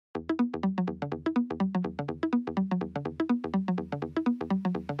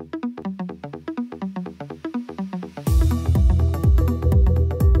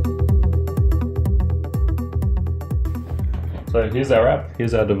So here's our app,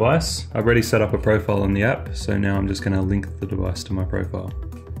 here's our device. I've already set up a profile on the app, so now I'm just going to link the device to my profile.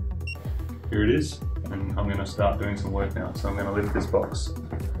 Here it is, and I'm going to start doing some work now. So I'm going to lift this box.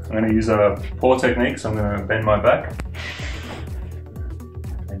 I'm going to use a paw technique, so I'm going to bend my back.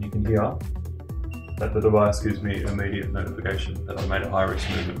 And you can hear that the device gives me immediate notification that I made a high-risk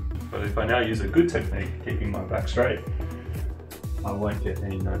movement. But if I now use a good technique, keeping my back straight, I won't get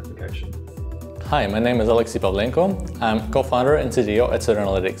any notification. Hi, my name is Alexey Pavlenko. I'm co-founder and CTO at Soter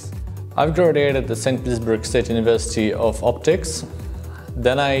Analytics. I've graduated at St. Petersburg State University of Optics.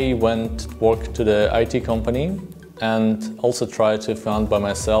 Then I went to work to the IT company and also tried to found by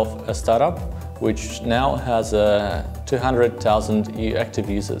myself a startup which now has 200,000 active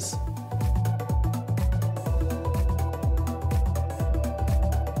users.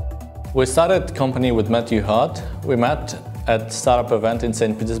 We started the company with Matthew Hart. We met at startup event in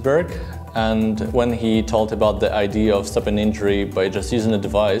St. Petersburg, and when he told about the idea of stopping injury by just using a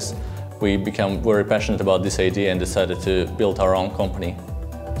device, we became very passionate about this idea and decided to build our own company.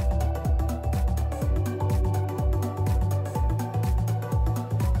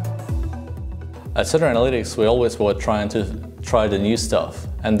 At Soter Analytics, we always were trying to try the new stuff,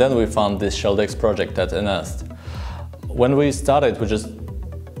 and then we found this Sheldex project at Unearthed. When we started, we just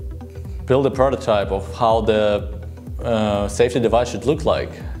built a prototype of how the safety device should look like,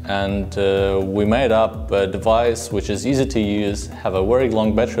 and we made up a device which is easy to use, have a very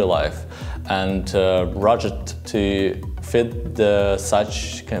long battery life, and rugged to fit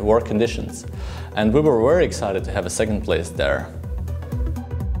such work conditions. And we were very excited to have a second place there.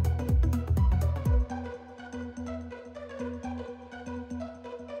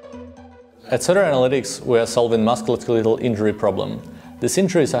 At Soter Analytics, we are solving musculoskeletal injury problem. These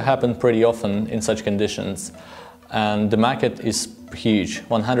injuries happen pretty often in such conditions, and the market is huge,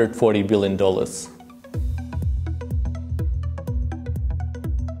 $140 billion.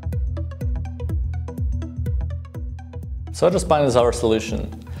 SoterSpine is our solution.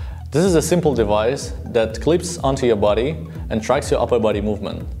 This is a simple device that clips onto your body and tracks your upper body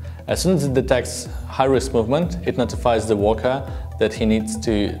movement. As soon as it detects high-risk movement, it notifies the walker that he needs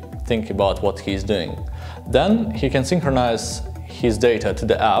to think about what he's doing. Then he can synchronize his data to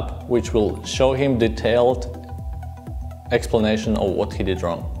the app, which will show him detailed explanation of what he did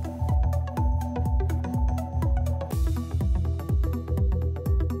wrong.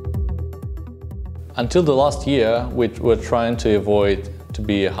 Until the last year, we were trying to avoid to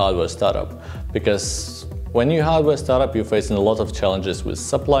be a hardware startup, because when you're a hardware startup, you're facing a lot of challenges with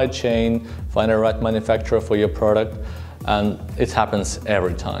supply chain, find the right manufacturer for your product, and it happens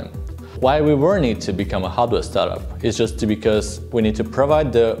every time. Why we were need to become a hardware startup is just because we need to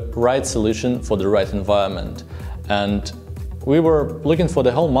provide the right solution for the right environment. And we were looking for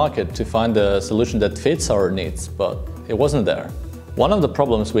the whole market to find a solution that fits our needs, but it wasn't there. One of the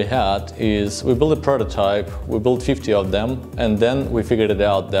problems we had is we built a prototype, we built 50 of them, and then we figured it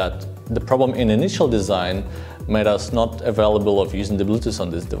out that the problem in initial design made us not available of using the Bluetooth on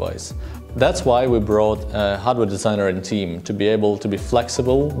this device. That's why we brought a hardware designer and team to be able to be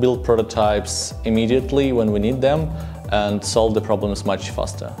flexible, build prototypes immediately when we need them, and solve the problems much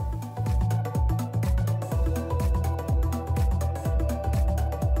faster.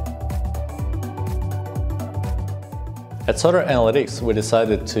 At Soter Analytics, we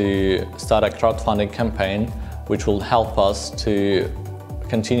decided to start a crowdfunding campaign which will help us to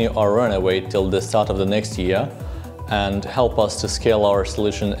continue our runway till the start of the next year and help us to scale our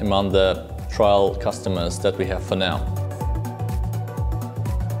solution among the trial customers that we have for now.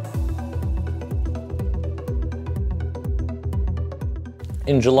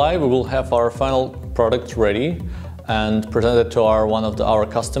 In July, we will have our final product ready and presented to one of our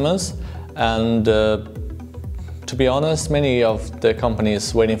customers, and to be honest, many of the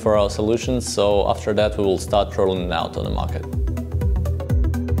companies waiting for our solutions, so after that we will start rolling it out on the market.